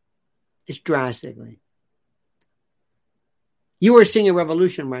drastically. It's drastically. You are seeing a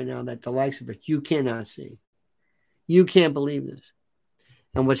revolution right now that the likes of it you cannot see. You can't believe this.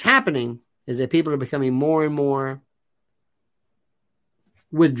 And what's happening is that people are becoming more and more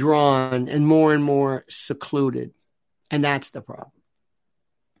withdrawn and more secluded. And that's the problem.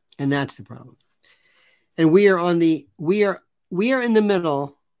 And we are in the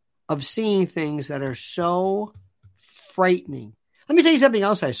middle of seeing things that are so frightening. Let me tell you something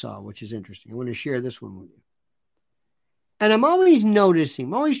else I saw, which is interesting. I want to share this one with you. And I'm always noticing.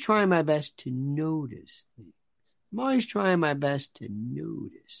 I'm always trying my best to notice things.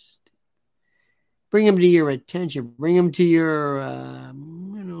 Bring them to your attention. Bring them to your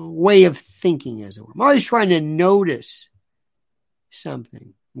way of thinking, as it were. I'm always trying to notice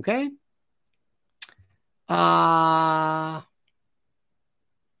something. Okay?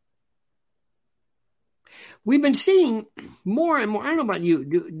 We've been seeing more and more. I don't know about you.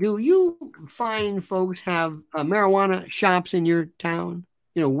 Do you find folks have marijuana shops in your town?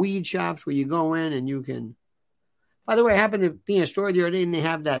 Weed shops where you go in and you can. By the way, I happened to be in a store the other day and they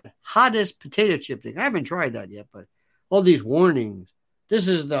have that hottest potato chip thing. I haven't tried that yet, but all these warnings. This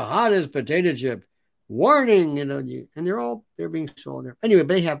is the hottest potato chip. Warning, and they're being sold there. Anyway,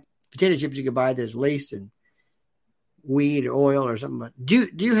 but they have potato chips you can buy that's laced in weed or oil or something. But do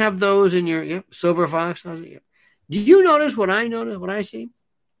you have those in your Silver Fox? Do you notice what I notice? What I see?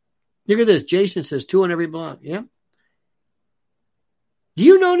 Look at this. Jason says 2 on every block. Yeah. Do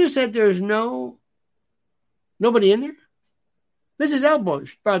you notice that there's nobody in there? Mrs. Elbow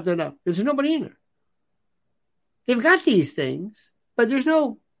brought that up. There's nobody in there. They've got these things, but there's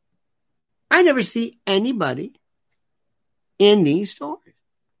no. I never see anybody in these stores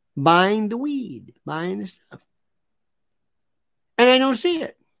buying the weed, buying the stuff. And I don't see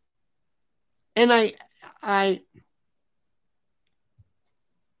it. And I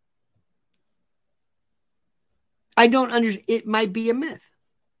don't understand. It might be a myth.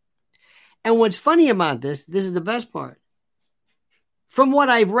 And what's funny about this is the best part. From what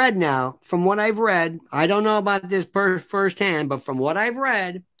I've read, I don't know about this firsthand, but from what I've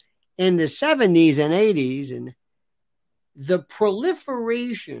read, in the 70s and 80s, and the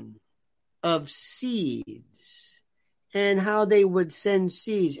proliferation of seeds and how they would send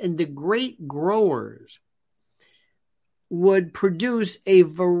seeds, and the great growers would produce a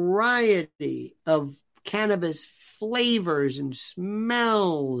variety of cannabis flavors and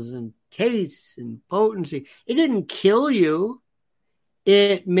smells and tastes and potency. It didn't kill you.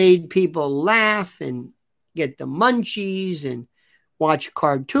 It made people laugh and get the munchies and watch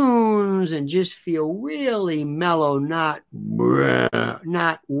cartoons and just feel really mellow, not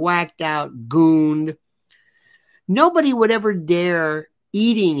whacked out, gooned. Nobody would ever dare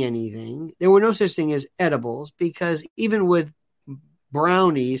eating anything. There were no such thing as edibles, because even with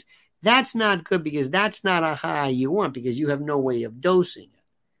brownies, that's not good, because that's not a high you want, because you have no way of dosing it.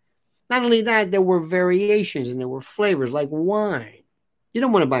 Not only that, there were variations and there were flavors like wine. You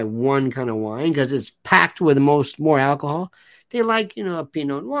don't want to buy one kind of wine because it's packed with more alcohol. They like, a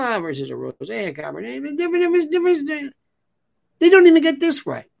Pinot Noir versus a Rosé, a Cabernet. The difference. They don't even get this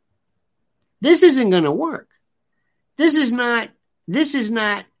right. This isn't going to work. This is not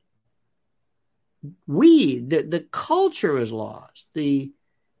weed. The culture is lost. The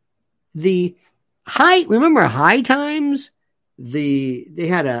remember High Times? They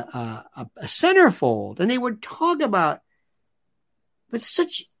had a centerfold, and they would talk about with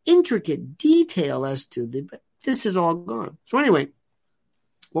such intricate detail as to but this is all gone. So anyway,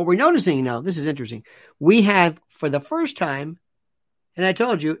 what we're noticing now, this is interesting. We have, for the first time, and I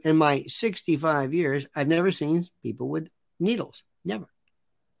told you, in my 65 years, I've never seen people with needles. Never.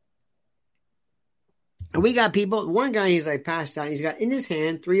 And we got people, one guy, I passed out, he's got in his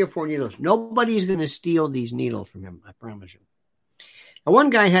hand 3 or 4 needles. Nobody's going to steal these needles from him, I promise you. And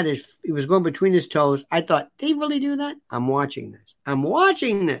one guy he was going between his toes. I thought, they really do that? I'm watching this.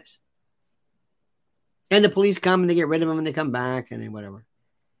 And the police come and they get rid of him and they come back and they whatever.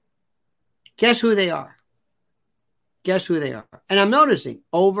 Guess who they are? And I'm noticing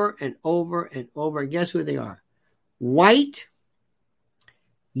over and over and over, guess who they are? White,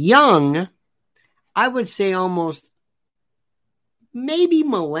 young, I would say almost maybe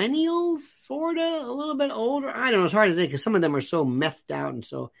millennials, sort of, a little bit older. I don't know. It's hard to say because some of them are so methed out. And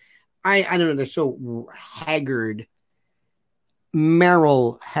so, I don't know, they're so haggard,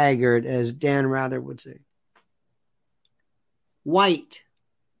 Merrill haggard, as Dan Rather would say. White,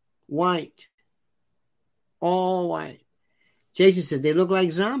 all white. Jason said they look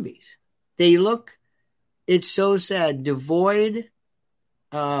like zombies. It's so sad, devoid,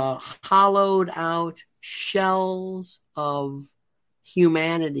 hollowed out shells of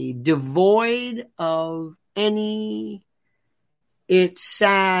humanity, devoid of it's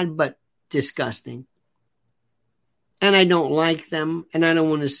sad but disgusting. And I don't like them, and I don't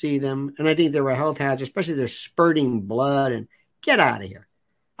want to see them, and I think they're a health hazard, especially they're spurting blood, and get out of here.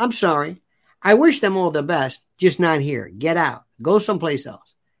 I'm sorry. I wish them all the best, just not here. Get out. Go someplace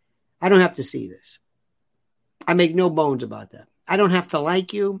else. I don't have to see this. I make no bones about that. I don't have to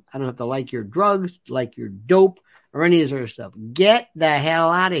like you. I don't have to like your drugs, like your dope, or any of this other stuff. Get the hell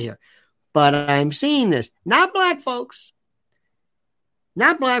out of here. But I'm seeing this. Not black folks. You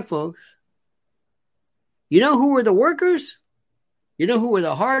know who are the workers? You know who are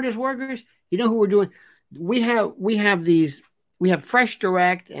the hardest workers? You know who we're doing? We have Fresh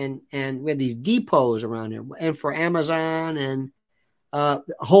Direct and we have these depots around here. And for Amazon and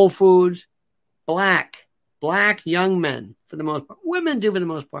Whole Foods, black young men for the most part. Women do for the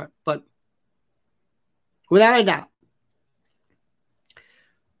most part, but without a doubt.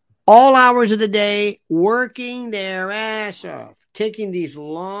 All hours of the day, working their ass off, taking these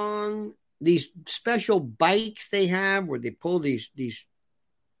special bikes they have where they pull these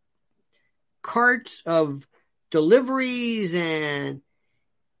carts of deliveries, and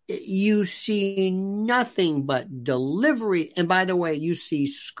you see nothing but delivery. And by the way, you see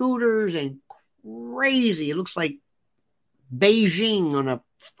scooters and crazy. It looks like Beijing on a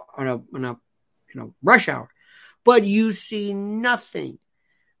rush hour, but you see nothing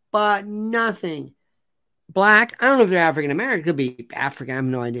but nothing. Black. I don't know if they're African American. Could be African. I have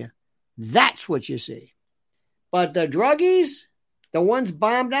no idea. That's what you see. But the druggies, the ones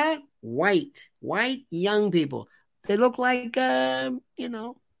bombed out, white young people. They look like, isn't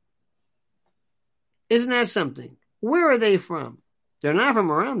that something? Where are they from? They're not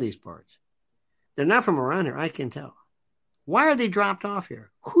from around these parts. They're not from around here, I can tell. Why are they dropped off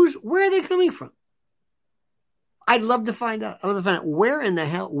here? Where are they coming from? I'd love to find out. Where in the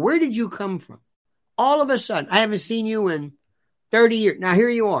hell, where did you come from? All of a sudden, I haven't seen you in 30 years. Now here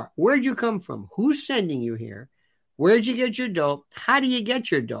you are. Where'd you come from? Who's sending you here? Where'd you get your dope? How do you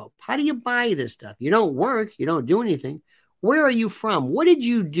get your dope? How do you buy this stuff? You don't work. You don't do anything. Where are you from? What did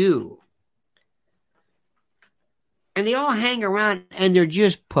you do? And they all hang around and they're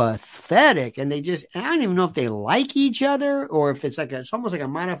just pathetic. And I don't even know if they like each other or if it's almost like a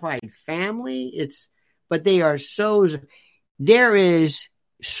modified family. But they are there is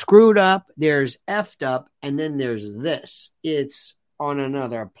screwed up, there's effed up, and then there's this. It's on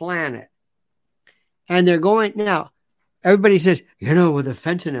another planet. And they're going, now, everybody says, with the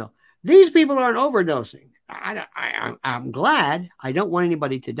fentanyl, these people aren't overdosing. I'm glad. I don't want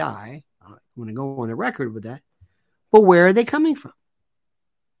anybody to die. I want to go on the record with that. But where are they coming from?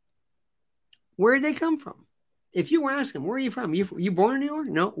 Where did they come from? If you ask them, where are you from? You born in New York?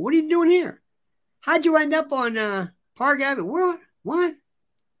 No. What are you doing here? How'd you end up on Park Avenue? What?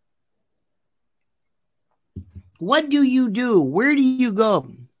 What do you do? Where do you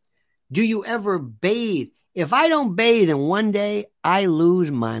go? Do you ever bathe? If I don't bathe in one day, I lose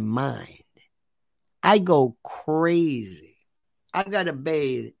my mind. I go crazy. I've got to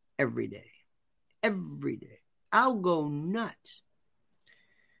bathe every day. Every day. I'll go nuts.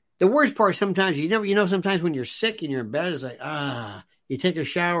 The worst part sometimes, sometimes when you're sick and you're in bed, it's like, you take a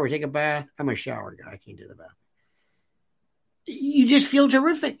shower or take a bath. I'm a shower guy. I can't do the bath. You just feel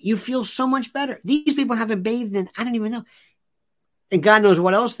terrific. You feel so much better. These people haven't bathed in, I don't even know. And God knows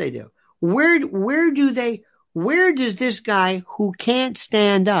what else they do. Where does this guy who can't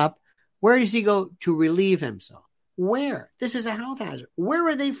stand up, where does he go to relieve himself? Where? This is a health hazard. Where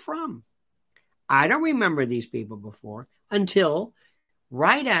are they from? I don't remember these people before until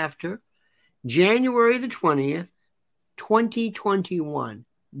right after January the 20th, 2021.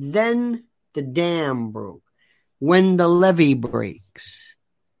 Then the dam broke. When the levee breaks.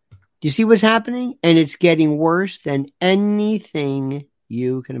 Do you see what's happening? And it's getting worse than anything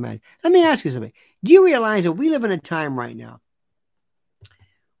you can imagine. Let me ask you something. Do you realize that we live in a time right now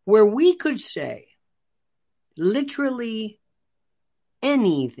where we could say literally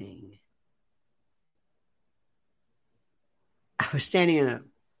anything? I was standing in a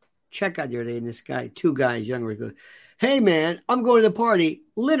checkout the other day, and this guy, two guys younger, goes, "Hey man, I'm going to the party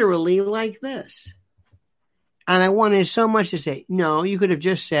literally like this." And I wanted so much to say, no, you could have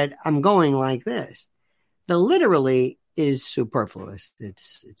just said, "I'm going like this." The literally is superfluous.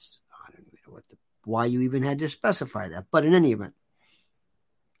 It's I don't even know why you even had to specify that. But in any event,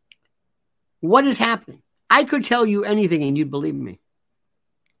 what is happening? I could tell you anything and you'd believe me.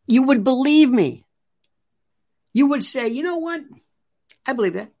 You would believe me. You would say, you know what? I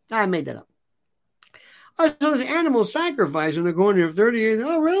believe that. I made that up. I saw this animal sacrifice in the corner of 38.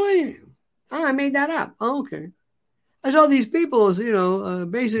 Oh, really? Oh, I made that up. Oh, okay. I saw these people,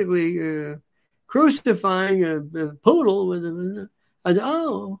 basically crucifying a poodle with a.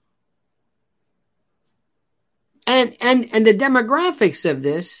 Oh. And the demographics of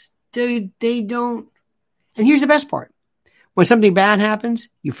this, they don't. And here's the best part. When something bad happens,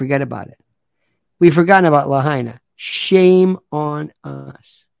 you forget about it. We've forgotten about Lahaina. Shame on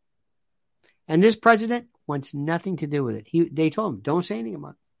us. And this president wants nothing to do with it. They told him, don't say anything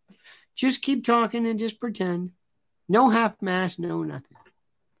about it. Just keep talking and just pretend. No half-mast, no nothing.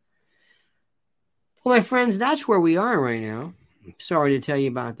 Well, my friends, that's where we are right now. Sorry to tell you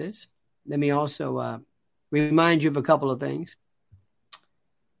about this. Let me also remind you of a couple of things.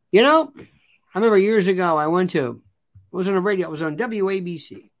 You know, I remember years ago, I was on a radio, I was on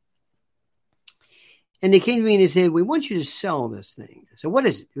WABC. And they came to me and they said, "We want you to sell this thing." I said, "What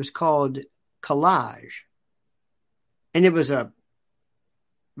is it?" It was called Collage. And it was a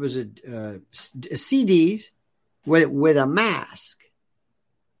CDs with a mask,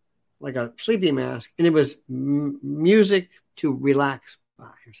 like a sleeping mask. And it was music to relax by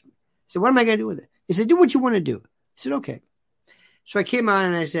or something. I said, "What am I going to do with it?" He said, "Do what you want to do." I said, "Okay." So I came on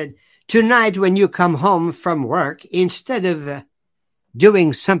and I said, "Tonight when you come home from work, instead of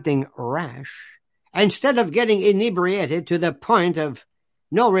doing something rash, instead of getting inebriated to the point of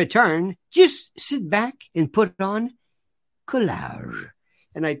no return, just sit back and put on Collage."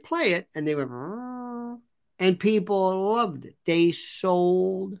 And I'd play it, and they went, and people loved it. They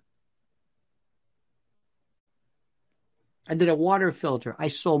sold. I did a water filter. I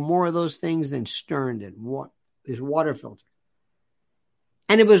sold more of those things than Stern did. This water filter.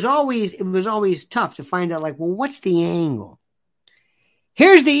 And it was always tough to find out, like, well, what's the angle?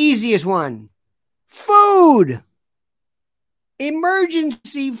 Here's the easiest one. Food.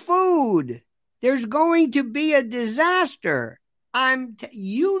 Emergency food. There's going to be a disaster.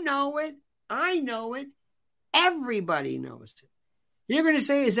 You know it. I know it. Everybody knows it. You're going to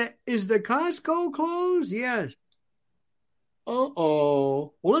say, is the Costco closed? Yes.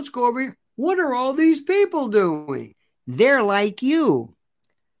 Uh-oh. Well, let's go over here. What are all these people doing? They're like you.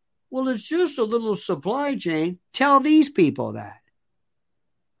 Well, it's just a little supply chain. Tell these people that.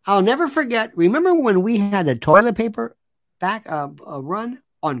 I'll never forget. Remember when we had a toilet paper run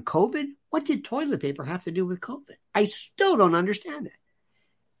on COVID? What did toilet paper have to do with COVID? I still don't understand it.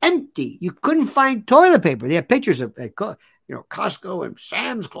 Empty. You couldn't find toilet paper. They had pictures of Costco and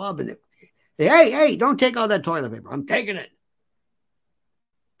Sam's Club, and hey, don't take all that toilet paper. I'm taking it.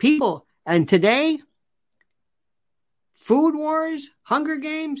 People, and today, food wars, Hunger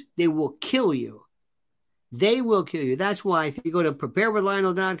Games, they will kill you. They will kill you. That's why if you go to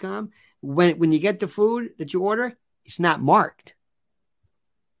preparewithlionel.com, when you get the food that you order, it's not marked.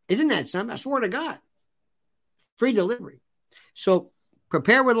 Isn't that something? I swear to God. Free delivery. So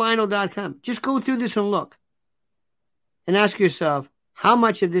preparewithlionel.com. Just go through this and look. And ask yourself, How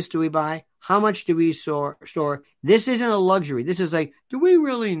much of this do we buy? How much do we store? This isn't a luxury. This is like, do we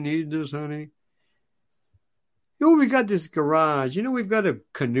really need this, honey? We got this garage. We've got a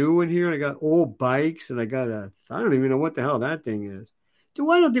canoe in here, and I got old bikes, and I don't even know what the hell that thing is.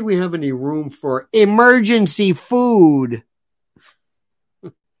 I don't think we have any room for emergency food.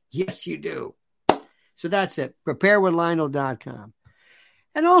 Yes, you do. So that's it. Preparewithlionel.com.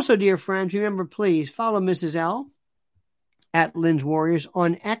 And also, dear friends, remember, please follow Mrs. L at Lynn's Warriors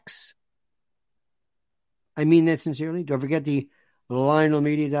on X. I mean that sincerely. Don't forget the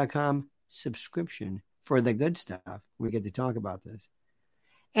LionelMedia.com subscription for the good stuff. We get to talk about this.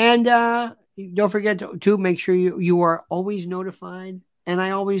 And don't forget to make sure you are always notified. And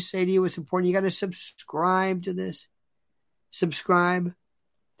I always say to you, it's important. You got to subscribe to this. Subscribe.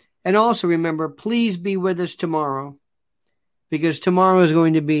 And also remember, please be with us tomorrow, because tomorrow is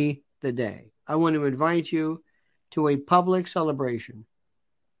going to be the day. I want to invite you to a public celebration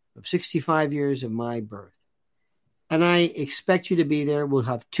of 65 years of my birth. And I expect you to be there. We'll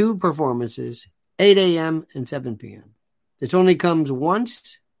have 2 performances, 8 a.m. and 7 p.m. This only comes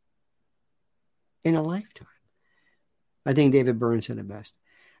once in a lifetime. I think David Byrne said it best.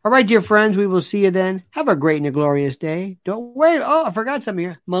 All right, dear friends, we will see you then. Have a great and a glorious day. Don't wait. Oh, I forgot something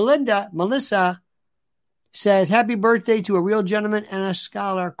here. Melissa says, happy birthday to a real gentleman and a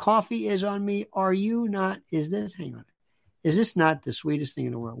scholar. Coffee is on me. Are you not? Hang on. Is this not the sweetest thing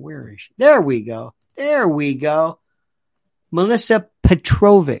in the world? Where is she? There we go. Melissa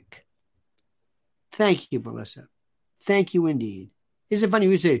Petrovic. Thank you, Melissa. Thank you indeed. Isn't it funny?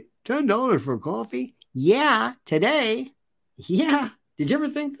 We say $10 for coffee? Yeah, today. Yeah. Did you ever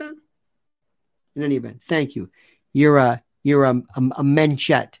think that? In any event, thank you. You're a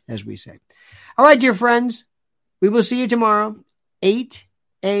menschette, as we say. All right, dear friends, we will see you tomorrow, 8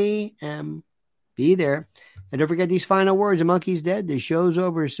 a.m. Be there. And don't forget these final words. The monkey's dead. The show's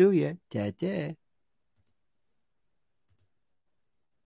over. Sue ya. Ta-ta.